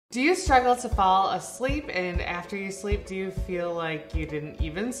Do you struggle to fall asleep, and after you sleep, do you feel like you didn't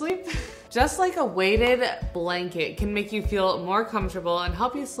even sleep? Just like a weighted blanket can make you feel more comfortable and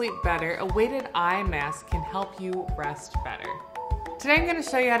help you sleep better, a weighted eye mask can help you rest better. Today I'm going to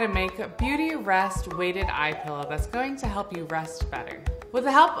show you how to make a Beauty Rest weighted eye pillow that's going to help you rest better. With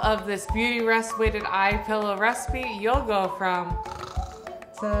the help of this Beauty Rest weighted eye pillow recipe, you'll go from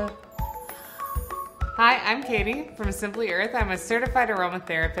to... Hi, I'm Katie from Simply Earth. I'm a certified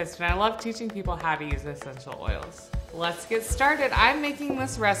aromatherapist and I love teaching people how to use essential oils. Let's get started. I'm making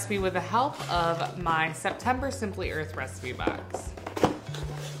this recipe with the help of my September Simply Earth recipe box.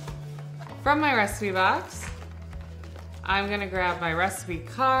 From my recipe box, I'm gonna grab my recipe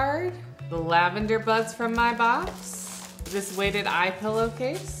card, the lavender buds from my box, this weighted eye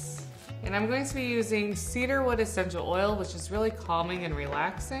pillowcase, and I'm going to be using cedarwood essential oil, which is really calming and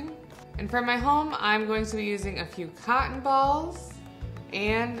relaxing. And for my home, I'm going to be using a few cotton balls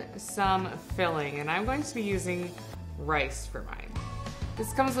and some filling, and I'm going to be using rice for mine.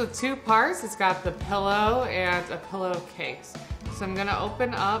 This comes with two parts. It's got the pillow and a pillowcase. So I'm gonna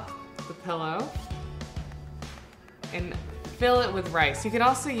open up the pillow and fill it with rice. You can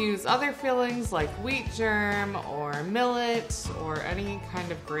also use other fillings like wheat germ or millet or any kind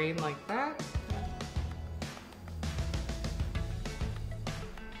of grain like that.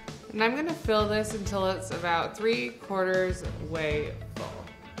 And I'm gonna fill this until it's about 3/4 way full.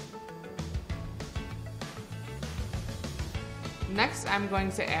 Next, I'm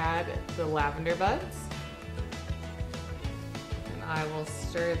going to add the lavender buds. And I will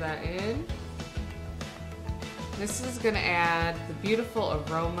stir that in. This is gonna add the beautiful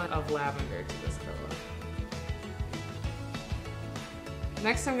aroma of lavender to this pillow.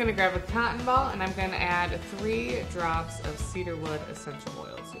 Next, I'm gonna grab a cotton ball and I'm gonna add 3 drops of cedarwood essential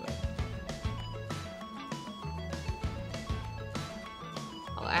oil to it.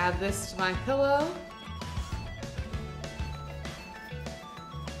 I'll add this to my pillow.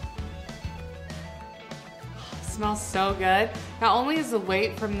 It smells so good. Not only is the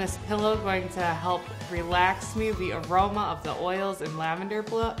weight from this pillow going to help relax me, the aroma of the oils and lavender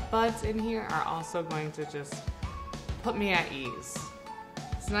buds in here are also going to just put me at ease.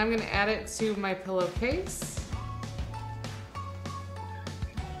 So now I'm going to add it to my pillowcase.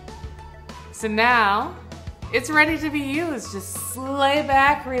 So now it's ready to be used. Just lay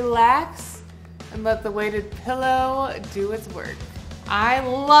back, relax, and let the weighted pillow do its work. I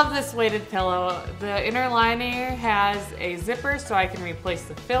love this weighted pillow. The inner lining has a zipper so I can replace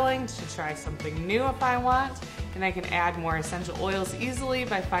the filling to try something new if I want. And I can add more essential oils easily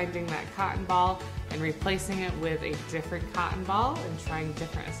by finding that cotton ball and replacing it with a different cotton ball and trying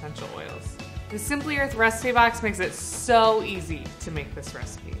different essential oils. The Simply Earth recipe box makes it so easy to make this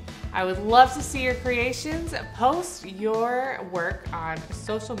recipe. I would love to see your creations. Post your work on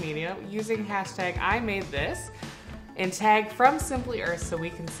social media using hashtag #IMadeThis and tag from Simply Earth so we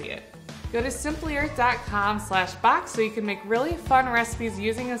can see it. Go to simplyearth.com/box so you can make really fun recipes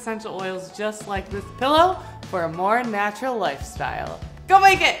using essential oils just like this pillow for a more natural lifestyle. Go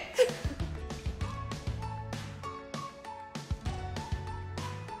make it!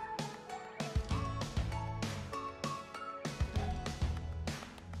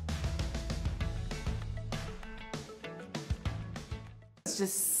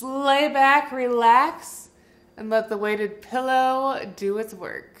 Just lay back, relax, and let the weighted pillow do its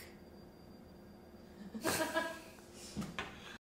work.